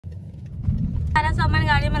सारा सामान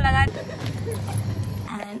गाड़ी में लगा।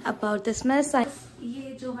 And about this mess,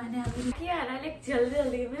 ये जो मैंने अभी किया है ना, like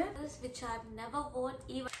जल्दी में, which I have never worn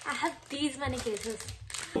even. I have these many cases.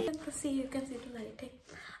 You can see the lighting.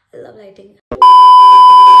 I love lighting.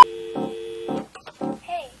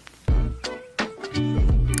 Hey.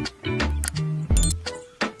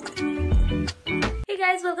 Hey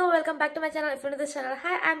guys, welcome back to my channel. If you're new to this channel,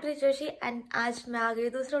 hi, I'm DHRUTI Joshi, and आज मैं आ गई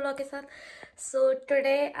दूसरे vlog के साथ. So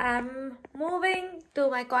today I'm moving to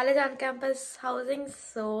my college on campus housing.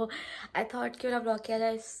 So I thought क्यों ना vlog किया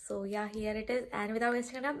जाए. So yeah, here it is. And without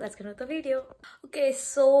wasting time, let's get into the video. Okay,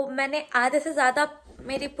 so मैंने आधे से ज़्यादा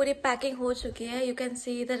मेरी पूरी पैकिंग हो चुकी है. You can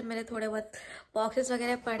see इधर मेरे थोड़े बहुत बॉक्सेस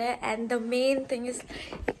वगैरह पड़े हैं. And the main thing is,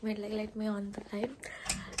 एक minute, let me on the time.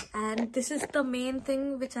 And this is the main thing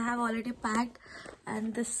which I have already packed.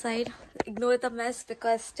 And this side, ignore the mess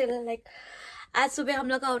because still like आज सुबह हम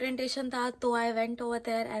लोग का orientation था, तो I went over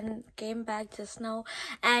there and came back just now.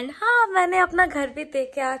 And हाँ, मैंने अपना घर भी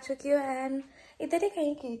देख के आ चुकी हूँ. And इधर ही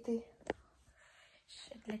कहीं की थी.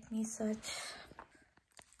 Let me search.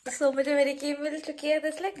 So मुझे मेरी की मिल चुकी है.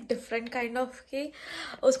 This like different kind of की.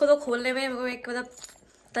 उसको तो खोलने में मेरे को एक मतलब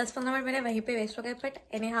 10-15 मिनट मेरे वहीं पे वेस्ट हो गए. But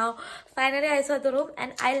any how finally I saw the room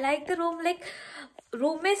and I like the room. Like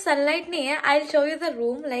room में सनलाइट नहीं है. I will show you the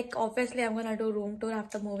room. Like obviously I am gonna do room tour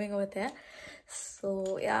after moving over there.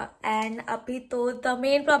 सो या, and अभी तो the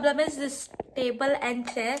main problem is this table and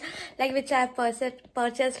chair like which I have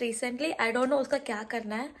purchase recently. I don't know उसका क्या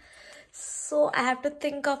करना है. सो I have to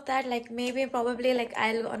think of that. Like may be probably like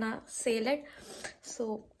I will gonna cell it.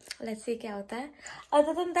 So let's see क्या होता है.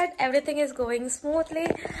 Other than that everything is going smoothly.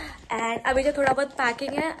 And अभी जो थोड़ा बहुत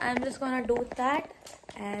पैकिंग है, I am just gonna do that.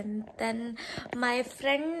 And then my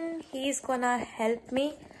friend, he is gonna help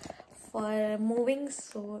me for moving,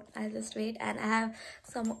 so I'll just wait. And I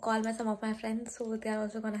have call some of my friends, so they are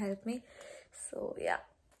also gonna help me. So yeah,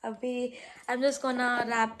 अभी I'm just gonna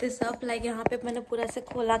wrap this up. Like यहाँ पे मैंने पूरा से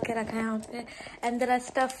खोला के रखा है यहाँ पे. And there are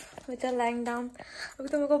stuff which are lying down. अभी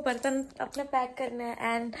तो मेरे को बर्तन अपने पैक करने हैं.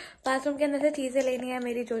 And बाथरूम के अंदर से चीज़ें लेनी है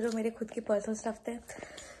मेरी, जो मेरे खुद की पर्सनल स्टफ थे.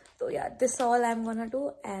 तो yeah, this all I'm gonna do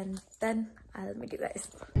and then I'll meet you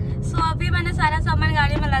guys. So अभी मैंने सारा सामान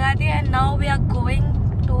गाड़ी में लगा दिया. And now we are going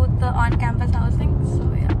to the on-campus housing. So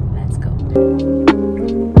yeah, let's go.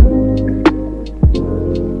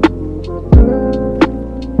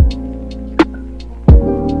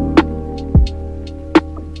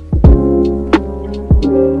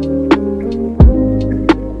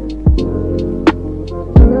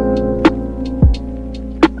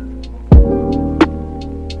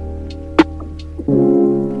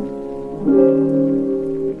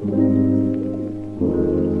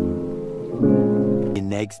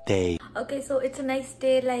 Next day. Okay, so it's a nice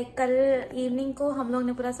day. Like कल evening को हम लोग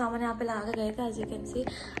ने पूरा सामान यहाँ पे लगा के गए थे. As you can see,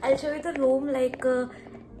 I'll show you the room, like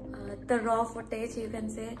the raw footage you can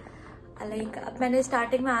say. Like अब मैंने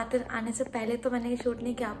स्टार्टिंग में आने से पहले तो मैंने शूट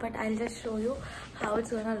नहीं किया, but I'll just show you how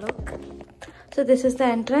it's gonna look. So this is the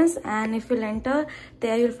entrance, and if you'll enter,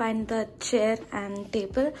 there you'll find the chair and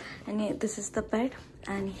table, and this is the bed,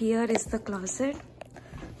 and here is the closet.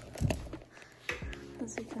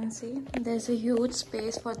 As you can see, there's a huge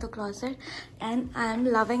space for the closet, and I'm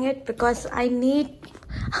loving it because I need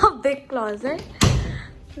a big closet.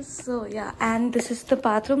 So yeah, and this is the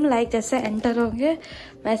bathroom. Like जैसे enter होंगे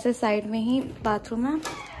वैसे side में ही bathroom है.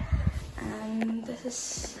 And this is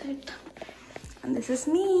it, and this is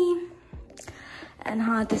me. And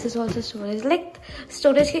हाँ, this is also storage. Like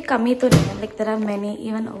storage की कमी तो नहीं है. Like there are many,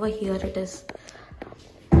 even over here it is.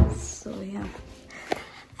 So yeah.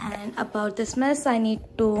 And about this mess, I need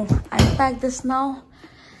to unpack this now.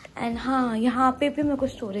 And हाँ, यहाँ पे भी मेरे को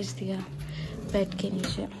storage दिया बेड के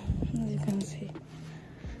नीचे, as you can see.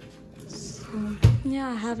 So yeah,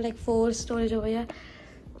 I have like 4 storage over here.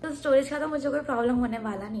 तो storage का तो मुझे कोई problem होने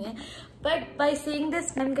वाला नहीं है. But by seeing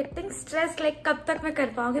this, I'm getting stressed. Like कब तक मैं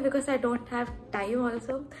कर पाऊँगी, because I don't have time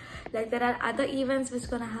also. Like there are other events which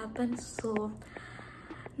gonna happen. So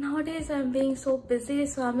nowadays I'm being so busy,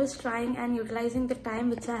 so I'm just trying and utilizing the time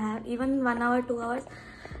which I have, even 1 hour 2 hours.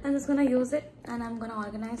 I'm just gonna use it and I'm gonna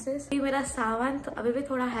organize this. ये मेरा सामान तो अभी भी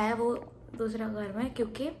थोड़ा है वो दूसरा घर में,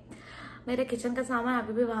 क्योंकि मेरे किचन का सामान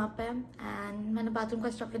अभी भी वहाँ पे है. एंड मैंने बाथरूम का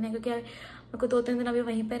स्टफ लेना है क्योंकि मेरे को 2-3 दिन अभी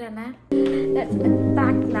वहीं पे रहना है. Let's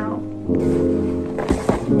unpack now.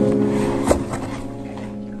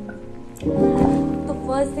 तो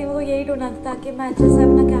फर्स्ट थिंग वो यही ढूंढना था ताकि मैं अच्छे से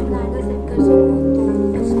अपना कैमरा एंगल सेट कर सकूँ.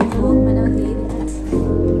 तो मैंने बस यही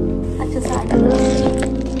अच्छा सा.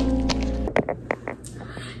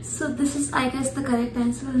 So this is, I guess, the correct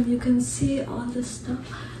answer, and you can see all this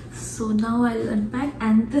stuff. So now I'll unpack.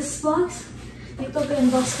 And this box, ये तो भी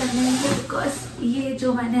अनबॉक्स करने है बिकॉज ये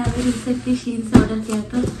जो मैंने अभी रिसेंटली शीन से ऑर्डर किया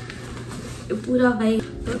था पूरा वही,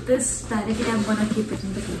 तो this directly I am gonna keep it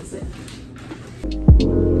in the closet.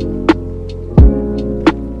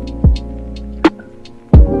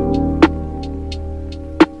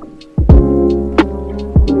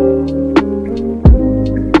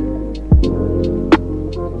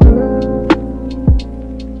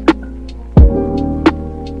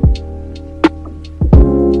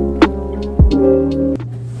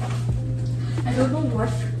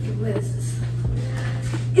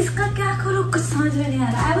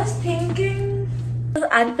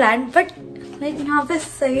 Unplanned but like यहाँ पे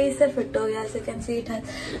सही से फिट हो गया. You can see it has.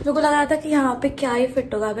 मेरे को लग रहा था कि यहाँ पे क्या ही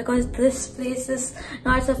फिट होगा because this place is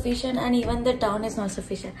not sufficient and even the down is not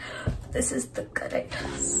sufficient. This is the correct.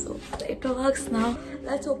 So it works now.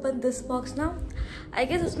 Let's open this box now. I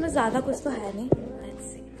guess उसमें ज्यादा कुछ तो है नहीं. Let's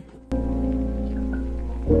see.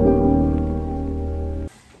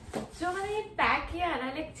 जो मैंने ये पैक किया है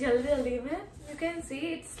ना लाइक जल्दी जल्दी में, you can see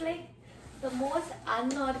it's like the most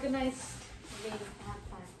unorganised वे.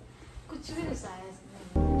 कुछ भी घुसा है इसमें.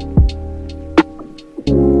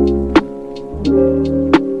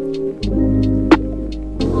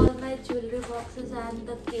 All my jewelry boxes and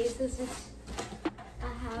the cases which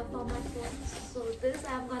I have for my friends. So this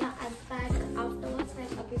I'm gonna unpack afterwards.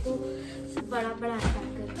 Like अभी तो बड़ा बड़ा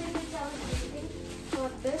unpack करें.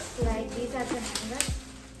 For this, like these are the hangers.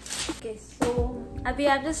 Okay, so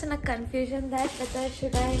अभी I'm just in a confusion that whether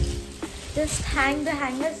should I just hang the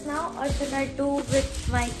hangers now or should I do with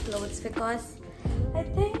my clothes because I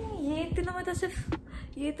think ये तीनों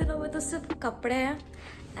में तो सिर्फ कपड़े हैं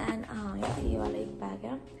and ये वाला एक बैग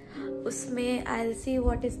है उसमें I'll see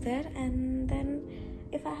what is there and then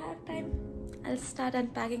if I have time I'll start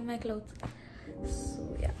unpacking my clothes. So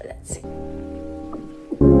yeah, let's see.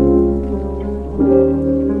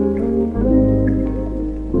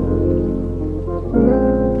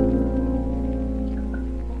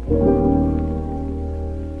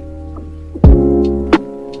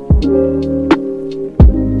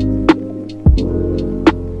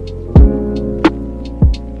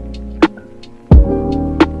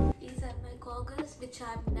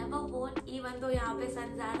 यहाँ पे सन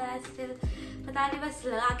ज्यादा है स्टिल पता नहीं बस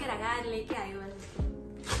लगा के रखा है लेके आई हूँ.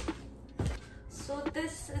 So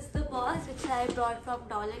this is the box which I brought from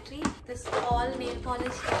Dollar Tree. This all nail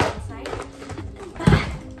polish inside and that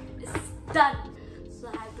is done. So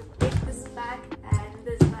I have to take this back and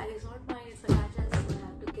this bag is not mine, it's a Raja's, so I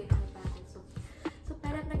have to give her back also. So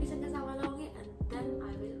पहले अपना kitchen का सामान लाऊंगी and then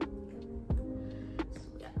I will. So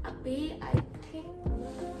yeah, अभी I think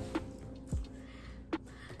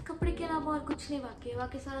कपड़े के अलावा और कुछ नहीं बाकी है.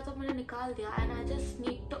 बाकी सारा तो मैंने निकाल दिया and I just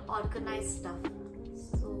need to organise stuff.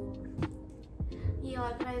 सो ये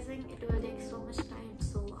organising it will take so much time.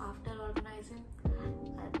 So after organising I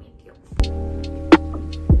will meet you.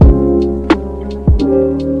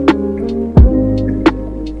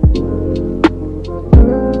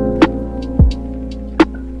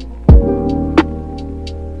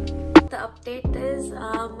 The update is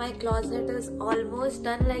my closet is almost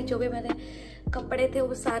done. Like जो भी मैंने कपड़े थे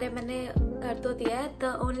वो सारे मैंने कर तो दिया है. The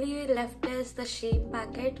only left is the shape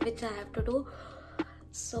packet which I have to do.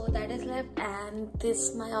 So that is left and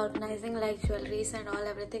this my organising like jewelleries and all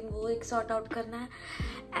everything वो एक सॉर्ट आउट करना है.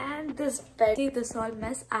 And this bed this all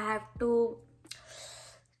mess I have to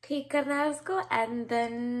ठीक करना है उसको. And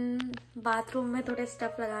then bathroom में थोड़े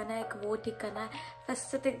स्टफ लगाना है, एक वो ठीक करना है.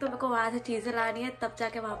 फर्स्ट थिंग तो मेरे को वहाँ से चीज़ें लानी है तब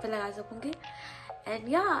जाके वहाँ पे लगा सकूँगी. And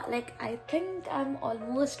yeah, like I think I'm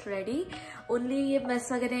almost ready. Only ये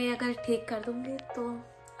mess वगैरह अगर ठीक कर दूँगी तो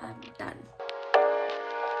I'm done.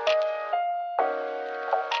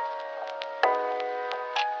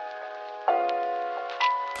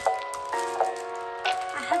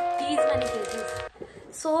 I have these many cases.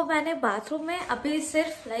 So मैंने बाथरूम में अभी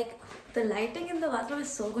सिर्फ like the lighting in the bathroom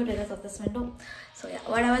is so good because of this window. So yeah,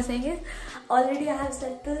 what I was saying is already I have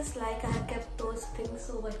set this, like I have kept those things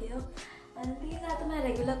over here. And these are my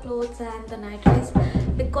regular clothes and the night dress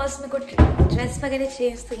because मेरे को dress वगैरह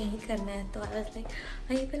change तो यहीं करना है. तो I was like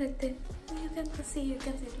वहीं पे रखते हैं. You can see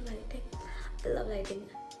the lighting. I love lighting.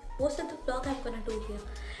 Most of the vlog I'm gonna do here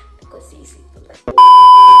because easy to light.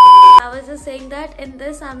 I was just saying that in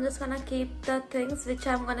this I'm just gonna keep the things which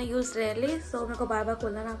I'm gonna use rarely. So मेरे को बार बार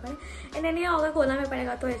खोलना ना पड़े. And नहीं होगा खोलना में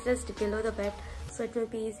पड़ेगा तो it's just below the bed. So it will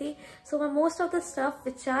be easy. So most of the stuff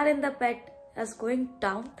which are in the bed is going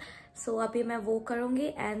down. So अभी मैं वो करूँगी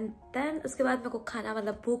एंड देन उसके बाद मेरे को खाना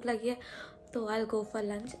मतलब भूख लगी है तो I'll go for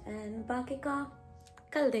lunch and बाकी का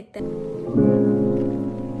कल देखते हैं.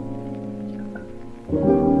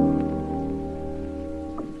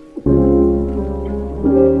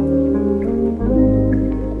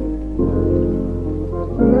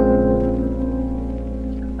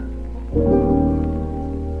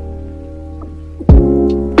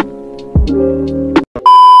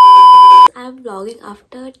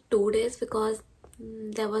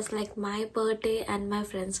 was like my birthday and my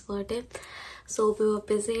friend's birthday, so we were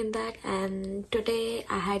busy in that. And today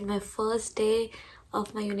I had my first day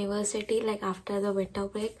of my university, like after the winter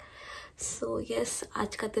break. So yes,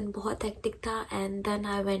 आज का दिन बहुत hectic था. And then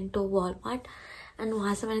I went to Walmart and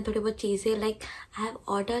वहाँ से मैंने थोड़ी बहुत चीज़ें, like I have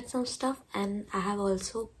ordered some stuff and I have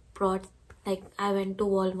also brought, like I went to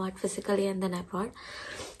Walmart physically and then I brought.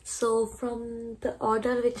 So from the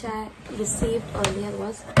order which I received earlier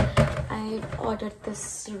was, I ordered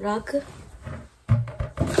this rug,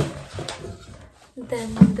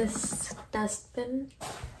 then this dustbin,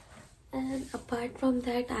 and apart from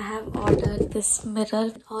that I have ordered this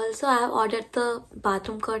mirror. Also I have ordered the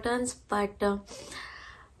bathroom curtains, but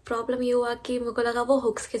problem ये हुआ कि मेरे को लगा वो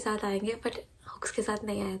hooks के साथ आएंगे, बट हुक्स के साथ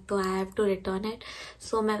नहीं आए, तो I have to return it.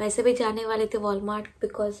 सो मैं वैसे भी जाने वाली थी Walmart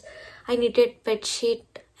because I needed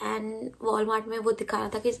bedsheet, and Walmart में वो दिखा रहा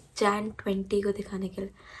था कि Jan 20 को दिखाने के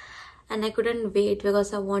लिए, and I couldn't wait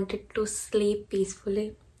because I wanted to sleep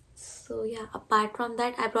peacefully. So yeah, apart from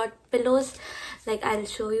that I brought pillows, like I'll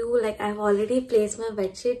show you, like I've already placed my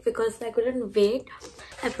bedsheet because I couldn't wait.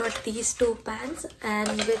 I brought these 2 pans,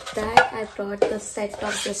 and with that I brought the set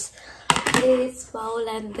of this plates,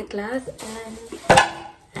 bowl and the glass.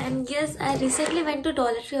 And yes, I recently went to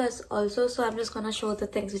Dollar Tree also, so I'm just gonna show the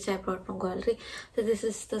things which I brought from Dollar Tree. So this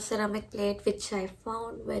is the ceramic plate which I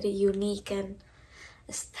found very unique and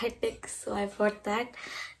aesthetic, so I brought that.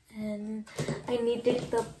 And I needed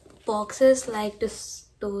the boxes, like to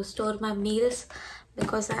store my meals,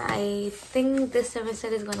 because I think this semester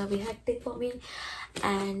is gonna be hectic for me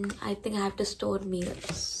and I think I have to store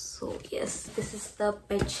meals. So yes, this is the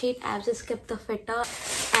bed sheet. I've just kept the fitter,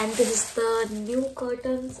 and this is the new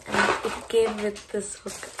curtains, and it came with this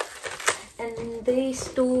hook. And these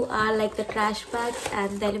 2 are like the trash bags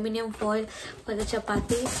and the aluminium foil for the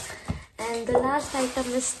chapatis. And the last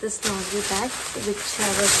item is this laundry bag, which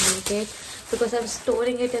I was needed because I'm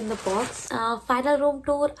storing it in the box. Final room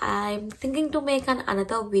tour, I'm thinking to make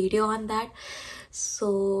another video on that.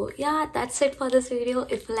 So yeah, that's it for this video.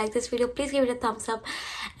 If you like this video, please give it a thumbs up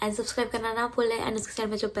and subscribe करना ना भूलें, and उसके side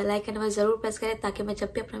में जो bell icon है वो जरूर press करें ताकि मैं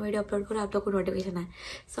जब भी अपना वीडियो अपलोड करूँ आप लोगों को नोटिफिकेशन आए.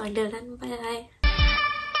 So until then, bye bye.